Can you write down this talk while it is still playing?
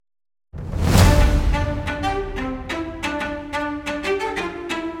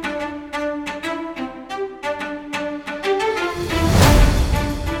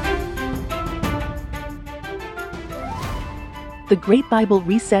The Great Bible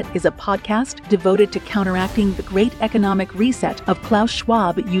Reset is a podcast devoted to counteracting the great economic reset of Klaus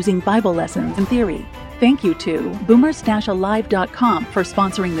Schwab using Bible lessons and theory. Thank you to boomers-alive.com for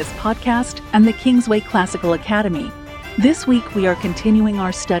sponsoring this podcast and the Kingsway Classical Academy. This week we are continuing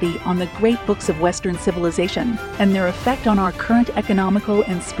our study on the great books of Western civilization and their effect on our current economical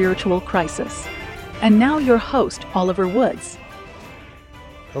and spiritual crisis. And now your host, Oliver Woods.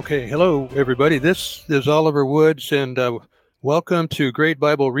 Okay, hello everybody. This is Oliver Woods, and welcome to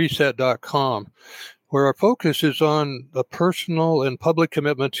GreatBibleReset.com, where our focus is on the personal and public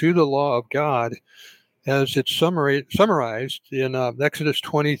commitment to the law of God as it's summarized in Exodus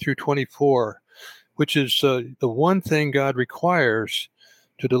 20 through 24, which is the one thing God requires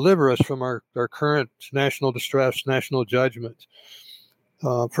to deliver us from our current national distress, national judgment.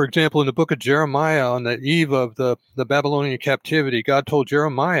 For example, in the book of Jeremiah, on the eve of the Babylonian captivity, God told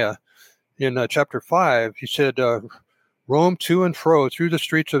Jeremiah in chapter 5, he said, roam to and fro through the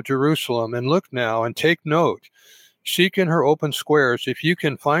streets of Jerusalem, and look now and take note. Seek in her open squares if you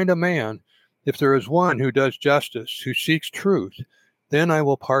can find a man, if there is one who does justice, who seeks truth, then I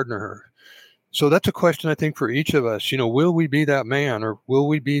will pardon her. So that's a question, I think, for each of us. Will we be that man, or will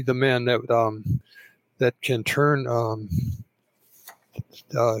we be the men that can turn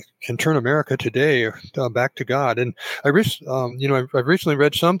America today back to God? And I've recently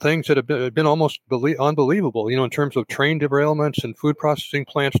read some things that have been almost unbelievable, in terms of train derailments and food processing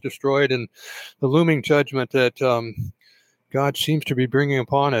plants destroyed, and the looming judgment that God seems to be bringing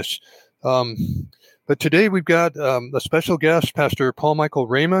upon us. But today we've got a special guest. Pastor Paul Michael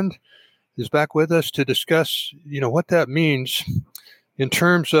Raymond is back with us to discuss, what that means in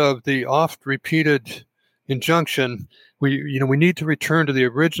terms of the oft-repeated injunction. We need to return to the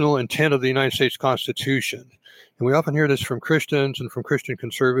original intent of the United States Constitution. And we often hear this from Christians and from Christian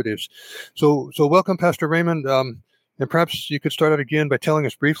conservatives. So welcome, Pastor Raymond. And perhaps you could start out again by telling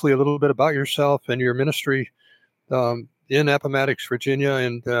us briefly a little bit about yourself and your ministry in Appomattox, Virginia,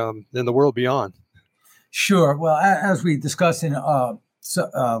 and in the world beyond. Sure. Well, as we discussed in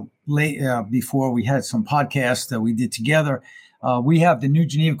before, we had some podcasts that we did together. We have the New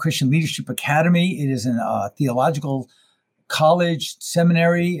Geneva Christian Leadership Academy. It is a theological college,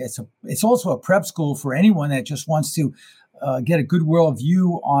 seminary. It's also a prep school for anyone that just wants to get a good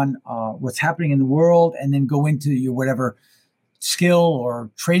worldview on what's happening in the world, and then go into your whatever skill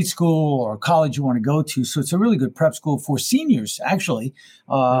or trade school or college you want to go to. So it's a really good prep school for seniors, actually,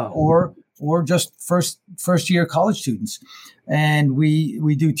 or just first year college students. And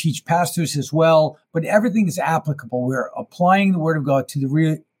we do teach pastors as well, but everything is applicable. We're applying the Word of God to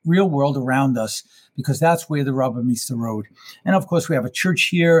the real world around us, because that's where the rubber meets the road. And of course, we have a church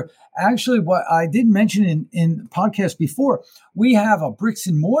here. Actually, what I did mention in the podcast before, we have a bricks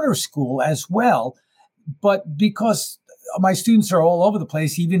and mortar school as well. But because my students are all over the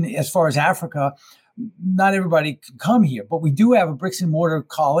place, even as far as Africa, not everybody can come here. But we do have a bricks and mortar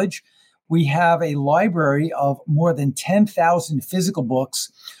college. We have a library of more than 10,000 physical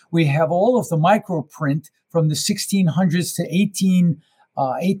books. We have all of the microprint from the 1600s to 18,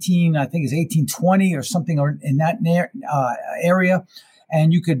 I think it's 1820 or something in that area.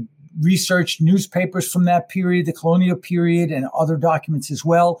 And you could research newspapers from that period, the colonial period, and other documents as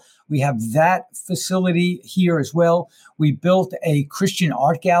well. We have that facility here as well. We built a Christian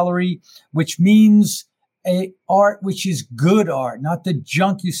art gallery, which means art which is good art, not the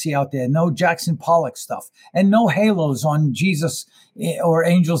junk you see out there. No Jackson Pollock stuff, and no halos on Jesus or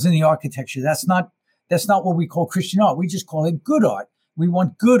angels in the architecture. That's not what we call Christian art. We just call it good art. We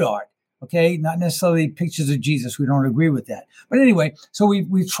want good art, okay? Not necessarily pictures of Jesus. We don't agree with that. But anyway, so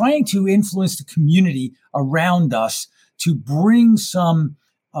we're trying to influence the community around us to bring some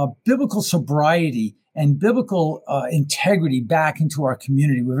biblical sobriety and biblical integrity back into our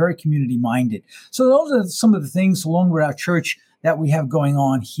community. We're very community-minded. So those are some of the things, along with our church, that we have going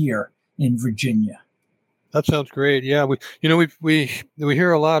on here in Virginia. That sounds great. Yeah, we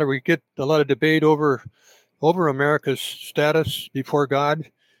hear a lot, or we get a lot of debate over America's status before God.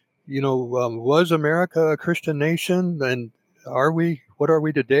 Was America a Christian nation? And what are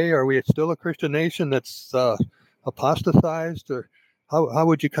we today? Are we still a Christian nation that's apostatized? Or how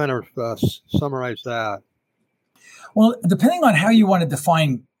would you kind of summarize that? Well, depending on how you want to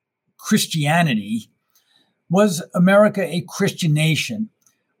define Christianity, was America a Christian nation?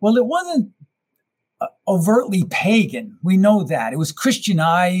 Well, it wasn't overtly pagan. We know that. It was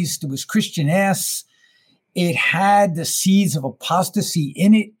Christianized. It was Christian-esque. It had the seeds of apostasy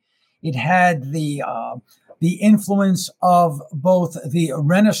in it. It had the influence of both the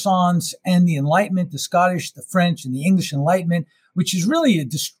Renaissance and the Enlightenment, the Scottish, the French, and the English Enlightenment, which is really a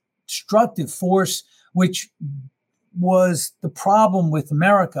destructive force, which was the problem with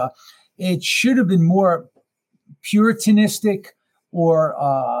America. It should have been more Puritanistic or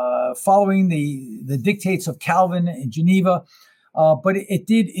following the dictates of Calvin in Geneva. But it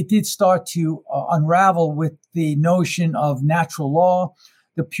did start to unravel with the notion of natural law.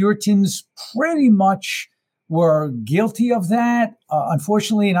 The Puritans pretty much were guilty of that,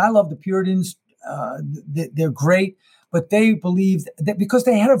 unfortunately. And I love the Puritans. They're great, but they believed that because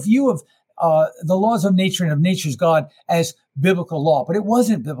they had a view of the laws of nature and of nature's God as biblical law, but it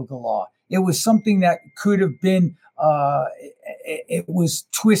wasn't biblical law. It was something that could have been, it was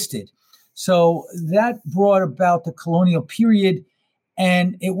twisted. So that brought about the colonial period,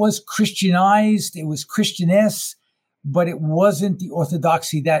 and it was Christianized, it was Christianese, but it wasn't the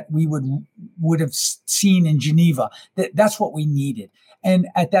orthodoxy that we would have seen in Geneva. That's what we needed. And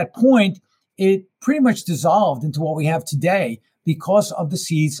at that point, it pretty much dissolved into what we have today because of the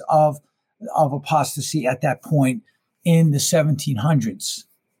seeds of apostasy at that point in the 1700s.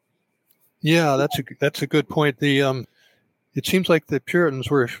 Yeah, that's a good point. It seems like the Puritans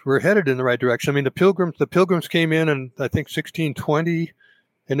were headed in the right direction. I mean, the Pilgrims came in I think 1620,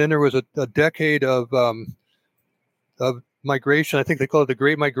 and then there was a decade of migration. I think they call it the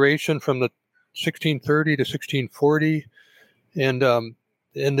Great Migration from the 1630 to 1640, and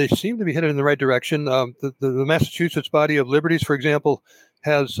they seem to be headed in the right direction. The Massachusetts Body of Liberties, for example,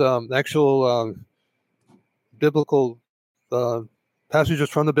 has actual biblical passages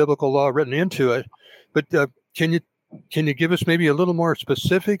from the biblical law written into it. But can you give us maybe a little more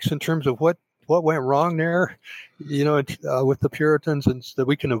specifics in terms of what went wrong there, with the Puritans, and that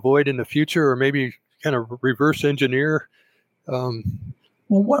we can avoid in the future, or maybe kind of reverse engineer? Well,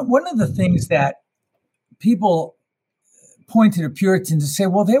 one of the things that people point to the Puritans and say,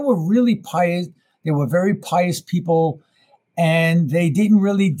 well, they were really pious. They were very pious people, and they didn't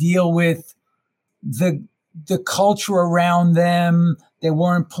really deal with the culture around them. They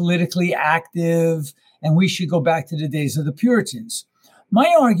weren't politically active, and we should go back to the days of the Puritans.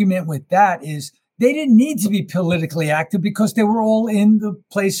 My argument with that is they didn't need to be politically active because they were all in the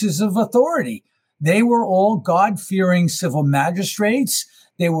places of authority. They were all God-fearing civil magistrates.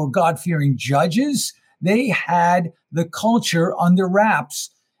 They were God-fearing judges. They had the culture under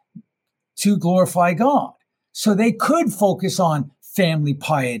wraps to glorify God. So they could focus on family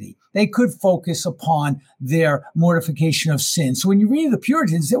piety. They could focus upon their mortification of sin. So when you read the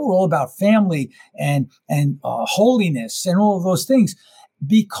Puritans, they were all about family and holiness and all of those things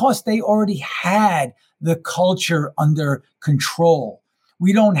because they already had the culture under control.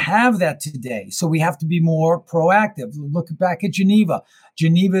 We don't have that today, so we have to be more proactive. Look back at Geneva.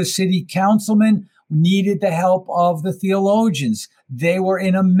 Geneva's city councilmen needed the help of the theologians. They were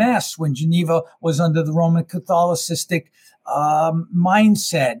in a mess when Geneva was under the Roman Catholicistic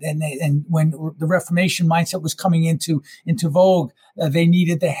mindset, and when the Reformation mindset was coming into vogue, they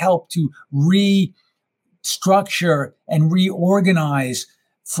needed the help to restructure and reorganize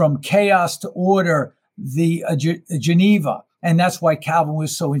from chaos to order the Geneva. And that's why Calvin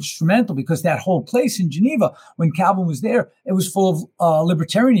was so instrumental, because that whole place in Geneva, when Calvin was there, it was full of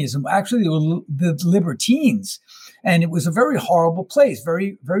libertarianism. Actually, they were the libertines. And it was a very horrible place,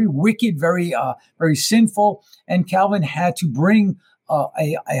 very, very wicked, very sinful. And Calvin had to bring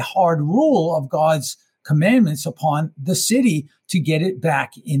a hard rule of God's commandments upon the city to get it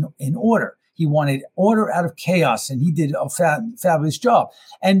back in order. He wanted order out of chaos, and he did a fabulous job.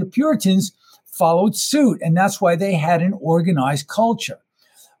 And the Puritans followed suit, and that's why they had an organized culture.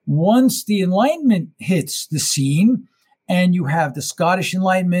 Once the Enlightenment hits the scene, and you have the Scottish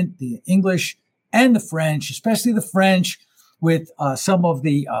Enlightenment, the English, and the French, especially the French, with some of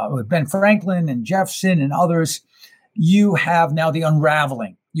the with Ben Franklin and Jefferson and others, you have now the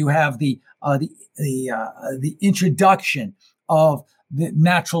unraveling. You have the introduction of the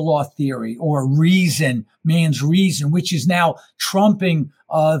natural law theory, or reason, man's reason, which is now trumping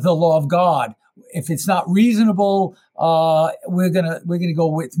the law of God. If it's not reasonable, we're gonna go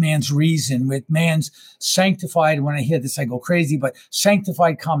with man's reason, with man's sanctified. When I hear this, I go crazy. But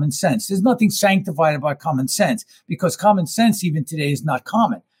sanctified common sense. There's nothing sanctified about common sense, because common sense even today is not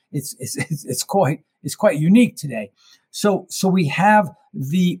common. It's quite unique today. So we have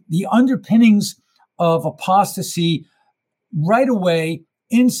the underpinnings of apostasy right away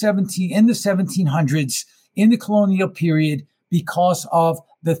in the 1700s, in the colonial period, because of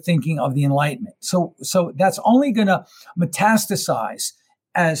the thinking of the Enlightenment. So that's only going to metastasize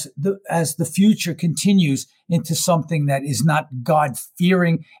as the future continues into something that is not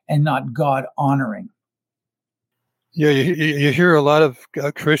God-fearing and not God-honoring. Yeah, you hear a lot of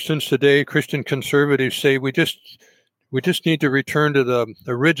Christians today, Christian conservatives, say we just we just need to return to the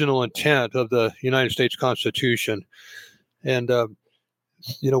original intent of the United States Constitution. And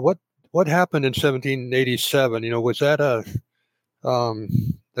what happened in 1787? Was that a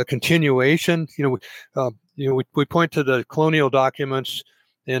continuation? We point to the colonial documents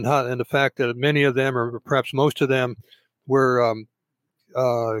and the fact that many of them, or perhaps most of them, were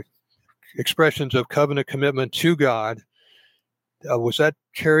expressions of covenant commitment to God. Was that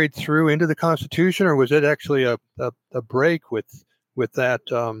carried through into the Constitution, or was it actually a break with that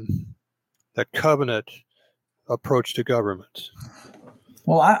that covenant approach to government?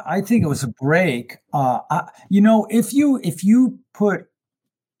 Well, I think it was a break. If you put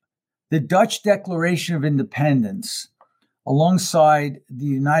the Dutch Declaration of Independence alongside the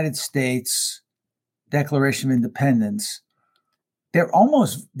United States Declaration of Independence, they're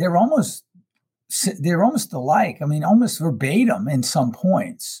almost alike. I mean, almost verbatim in some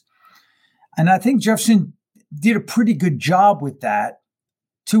points. And I think Jefferson did a pretty good job with that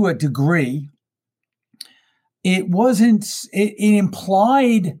to a degree. It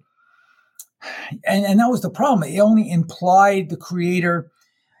implied, and that was the problem. It only implied the Creator.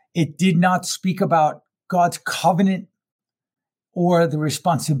 It did not speak about God's covenant or the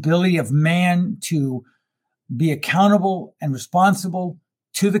responsibility of man to be accountable and responsible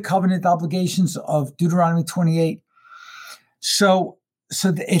to the covenant obligations of Deuteronomy 28. So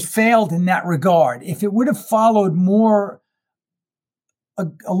it failed in that regard. If it would have followed more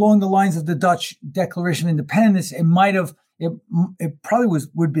along the lines of the Dutch Declaration of Independence, it probably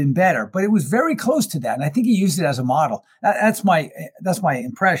would have been better. But it was very close to that, and I think he used it as a model. That's my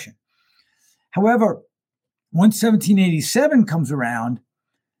impression. However, once 1787 comes around,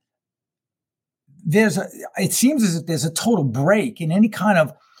 it seems as if there's a total break in any kind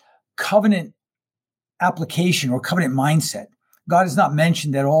of covenant application or covenant mindset. God is not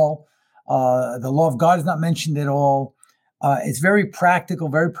mentioned at all. The law of God is not mentioned at all. It's very practical,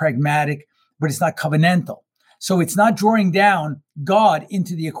 very pragmatic, but it's not covenantal. So it's not drawing down God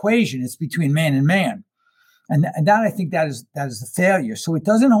into the equation. It's between man and man. And that, I think that is the failure. So it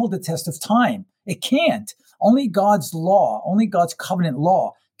doesn't hold the test of time. It can't. Only God's law, only God's covenant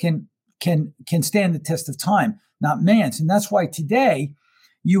law can stand the test of time, not man's. And that's why today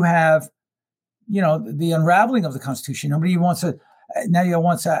you have, the unraveling of the Constitution. People want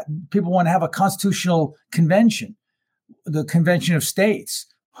to have a constitutional convention, the Convention of States.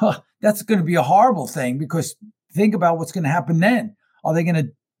 That's going to be a horrible thing, because think about what's going to happen then. Are they going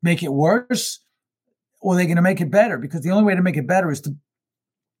to make it worse, or are they going to make it better? Because the only way to make it better is to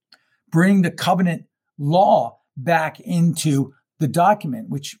bring the covenant law back into the document,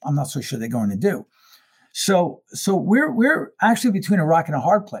 which I'm not so sure they're going to do. So we're actually between a rock and a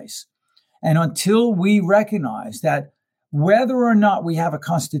hard place. And until we recognize that whether or not we have a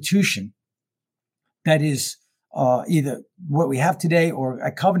constitution that is either what we have today or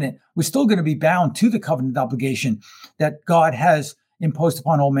a covenant, we're still going to be bound to the covenant obligation that God has imposed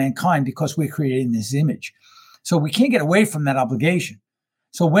upon all mankind, because we're created in His image. So we can't get away from that obligation.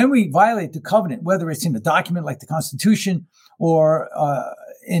 So when we violate the covenant, whether it's in a document like the Constitution or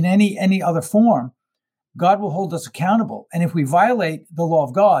in any other form, God will hold us accountable. And if we violate the law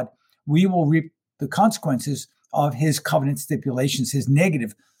of God, we will reap the consequences of His covenant stipulations, His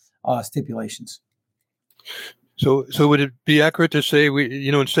negative stipulations. So would it be accurate to say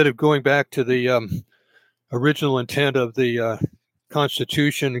instead of going back to the original intent of the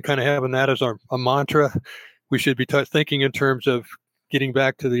Constitution and kind of having that as a mantra, we should be thinking in terms of getting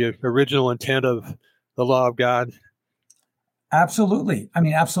back to the original intent of the law of God? Absolutely.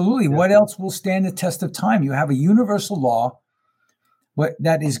 Absolutely. Yeah. What else will stand the test of time? You have a universal law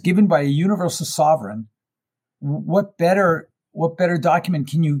that is given by a universal sovereign. What better document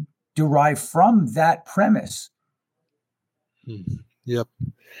can you derive from that premise? Yep.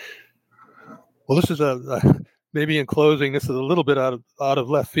 Well, this is maybe in closing, this is a little bit out of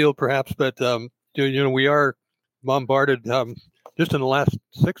left field, perhaps, but we are bombarded just in the last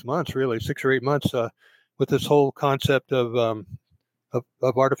 6 months, really 6 or 8 months, with this whole concept of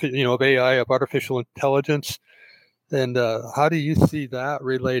artificial, of AI, of artificial intelligence. And how do you see that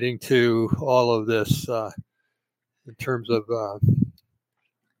relating to all of this in terms of the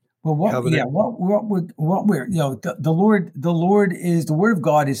Lord is, the word of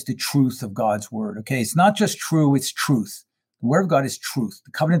God is the truth of God's word. Okay. It's not just true, it's truth. The word of God is truth.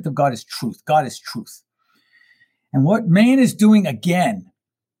 The covenant of God is truth. God is truth. And what man is doing again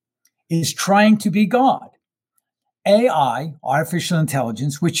is trying to be God. AI, artificial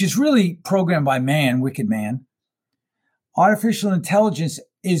intelligence, which is really programmed by man, wicked man. Artificial intelligence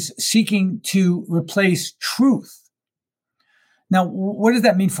is seeking to replace truth. Now, what does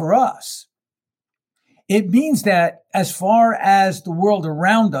that mean for us? It means that as far as the world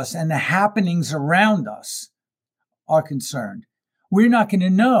around us and the happenings around us are concerned, we're not going to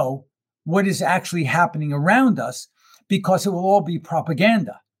know what is actually happening around us because it will all be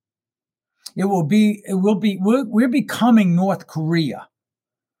propaganda. We're becoming North Korea,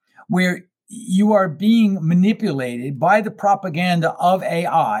 where you are being manipulated by the propaganda of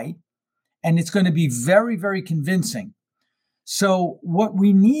AI, and it's going to be very, very convincing. So what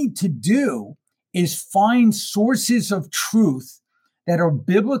we need to do is find sources of truth that are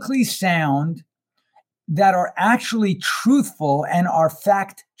biblically sound, that are actually truthful and are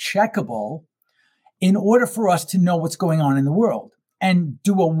fact checkable in order for us to know what's going on in the world and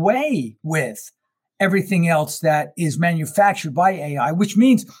do away with everything else that is manufactured by AI, which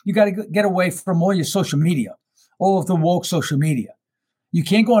means you got to get away from all your social media, all of the woke social media. You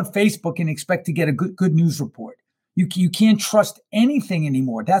can't go on Facebook and expect to get a good news report. You can't trust anything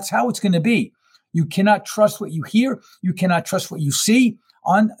anymore. That's how it's going to be. You cannot trust what you hear. You cannot trust what you see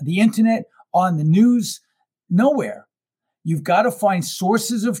on the internet, on the news, nowhere. You've got to find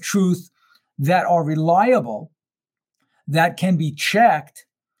sources of truth that are reliable, that can be checked,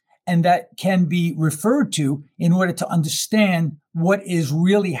 and that can be referred to in order to understand what is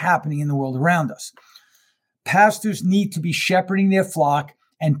really happening in the world around us. Pastors need to be shepherding their flock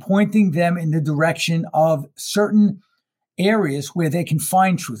and pointing them in the direction of certain areas where they can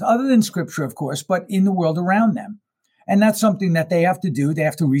find truth, other than scripture, of course, but in the world around them. And that's something that they have to do. They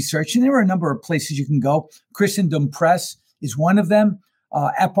have to research. And there are a number of places you can go. Christendom Press is one of them.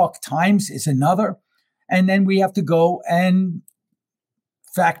 Epoch Times is another. And then we have to go and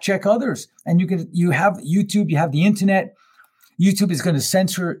fact check others. And you have YouTube, you have the internet. YouTube is going to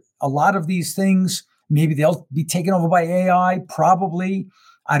censor a lot of these things. Maybe they'll be taken over by AI, probably.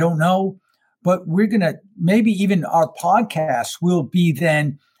 I don't know. But we're going to, maybe even our podcast will be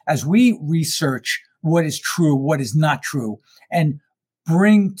then, as we research what is true, what is not true, and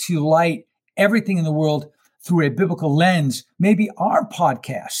bring to light everything in the world through a biblical lens, maybe our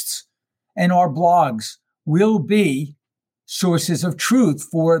podcasts and our blogs will be sources of truth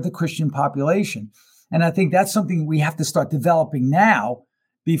for the Christian population. And I think that's something we have to start developing now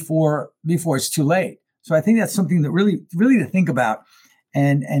before it's too late. So I think that's something that really to think about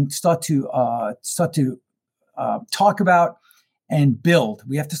and start to talk about and build.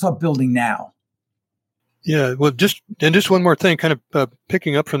 We have to start building now. Yeah, well, just one more thing, kind of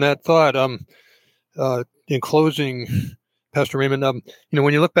picking up from that thought. In closing, Pastor Raymond,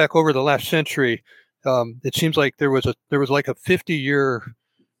 when you look back over the last century, it seems like there was like a 50-year, I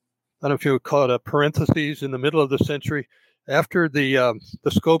don't know if you would call it a parentheses in the middle of the century after the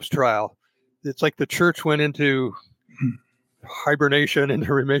Scopes trial. It's like the church went into hibernation,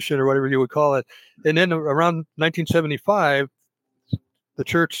 into remission, or whatever you would call it, and then around 1975. The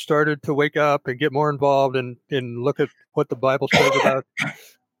church started to wake up and get more involved and look at what the Bible says about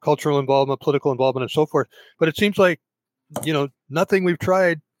cultural involvement, political involvement, and so forth. But it seems like, nothing we've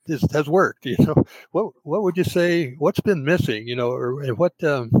tried has worked. What would you say? What's been missing? Or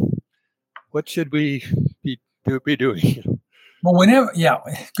what should we be doing? Well,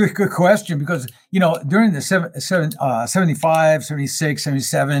 good question, because, during the 75, 76,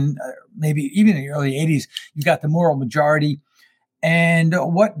 77, maybe even in the early 80s, you got the moral majority. And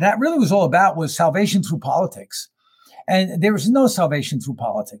what that really was all about was salvation through politics. And there was no salvation through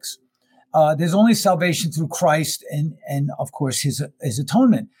politics. There's only salvation through Christ and of course, his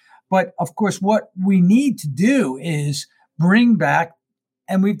atonement. But of course, what we need to do is bring back,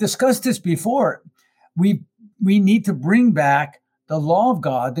 and we've discussed this before, we need to bring back the law of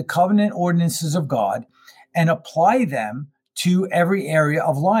God, the covenant ordinances of God, and apply them to every area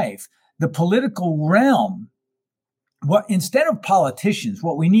of life. The political realm, instead of politicians,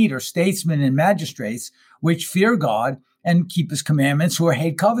 what we need are statesmen and magistrates which fear God and keep his commandments, who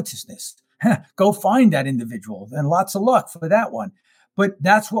hate covetousness. Go find that individual, and lots of luck for that one. But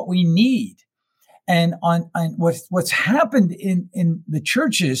that's what we need. And on what's happened in the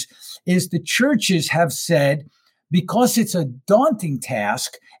churches is the churches have said, because it's a daunting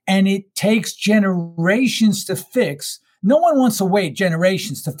task and it takes generations to fix. No one wants to wait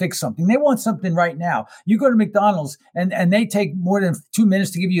generations to fix something. They want something right now. You go to McDonald's and they take more than 2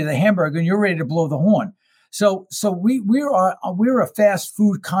 minutes to give you the hamburger and you're ready to blow the horn. So we're a fast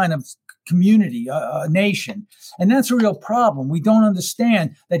food kind of community, a nation. And that's a real problem. We don't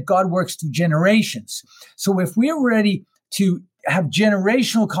understand that God works through generations. So if we're ready to have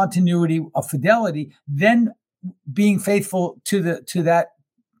generational continuity of fidelity, then being faithful to that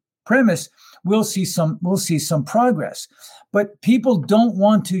premise, we'll see some progress. But people don't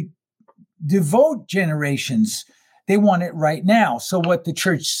want to devote generations. They want it right now. So what the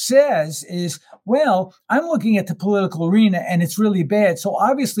church says is, well, I'm looking at the political arena and it's really bad. So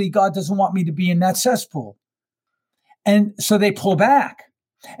obviously God doesn't want me to be in that cesspool. And so they pull back.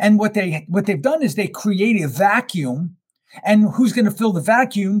 And what they've done is they create a vacuum. And who's going to fill the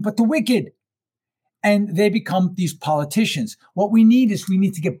vacuum but the wicked? And they become these politicians. What we need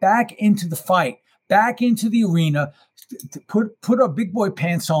to get back into the fight, back into the arena, to put our big boy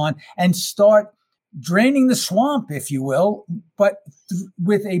pants on and start draining the swamp, if you will, but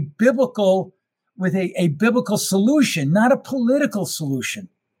with a biblical solution, not a political solution.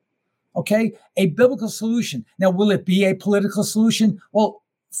 Okay, a biblical solution. Now, will it be a political solution? Well,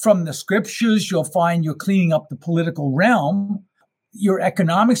 from the scriptures, you'll find you're cleaning up the political realm. Your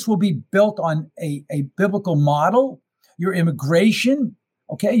economics will be built on a biblical model. Your immigration,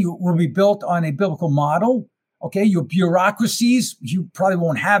 okay, will be built on a biblical model. Okay, your bureaucracies, you probably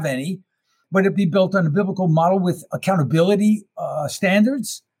won't have any, but it'll be built on a biblical model with accountability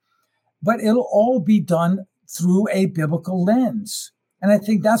standards. But it'll all be done through a biblical lens. And I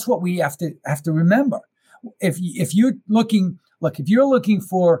think that's what we have to remember. If you're looking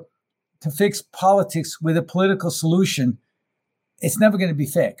to fix politics with a political solution, it's never going to be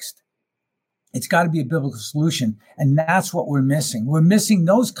fixed. It's got to be a biblical solution. And that's what we're missing. We're missing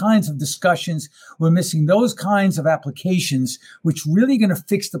those kinds of discussions. We're missing those kinds of applications, which really going to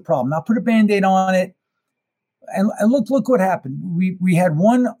fix the problem. Now put a Band-Aid on it. And look what happened. We had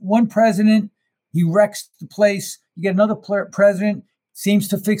one president. He wrecks the place. You get another president, seems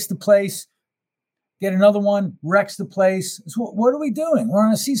to fix the place. Get another one, wrecks the place. So what are we doing? We're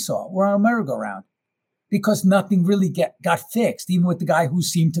on a seesaw. We're on a merry-go-round. Because nothing really got fixed, even with the guy who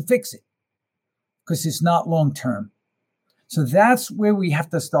seemed to fix it. Because it's not long-term. So that's where we have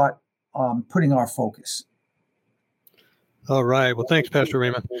to start putting our focus. All right. Well, thanks, Pastor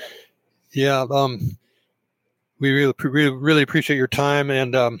Raymond. Yeah, we really appreciate your time.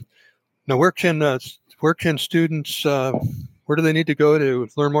 And now, where can students, where do they need to go to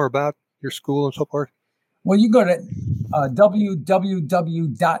learn more about your school and so forth? Well, you go to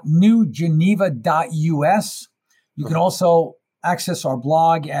www.newgeneva.us. You can also access our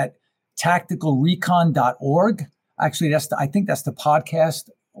blog at tacticalrecon.org. Actually, I think that's the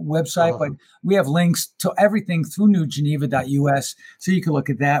podcast website, but we have links to everything through newgeneva.us, so you can look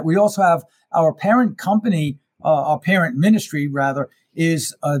at that. We also have our parent company, our parent ministry, rather,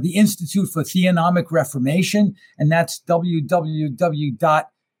 is the Institute for Theonomic Reformation, and that's www.hisglory.us,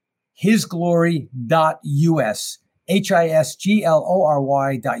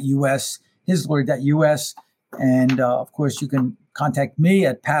 hisglory.us, hisglory.us. And of course, you can contact me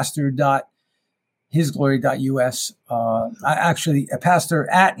at pastor.hisglory.us. Actually, a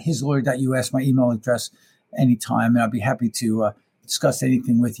pastor@hisglory.us, my email address, anytime, and I'll be happy to discuss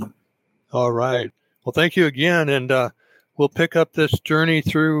anything with you. All right. Well, thank you again, and we'll pick up this journey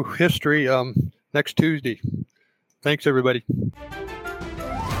through history next Tuesday. Thanks, everybody.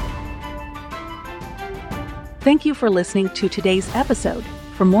 Thank you for listening to today's episode.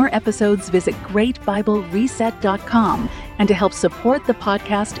 For more episodes, visit greatbiblereset.com. And to help support the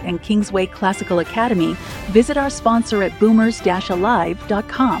podcast and Kingsway Classical Academy, visit our sponsor at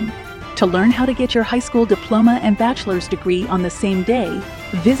boomers-alive.com. To learn how to get your high school diploma and bachelor's degree on the same day,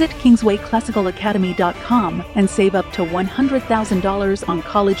 visit kingswayclassicalacademy.com and save up to $100,000 on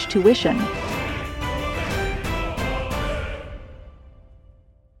college tuition.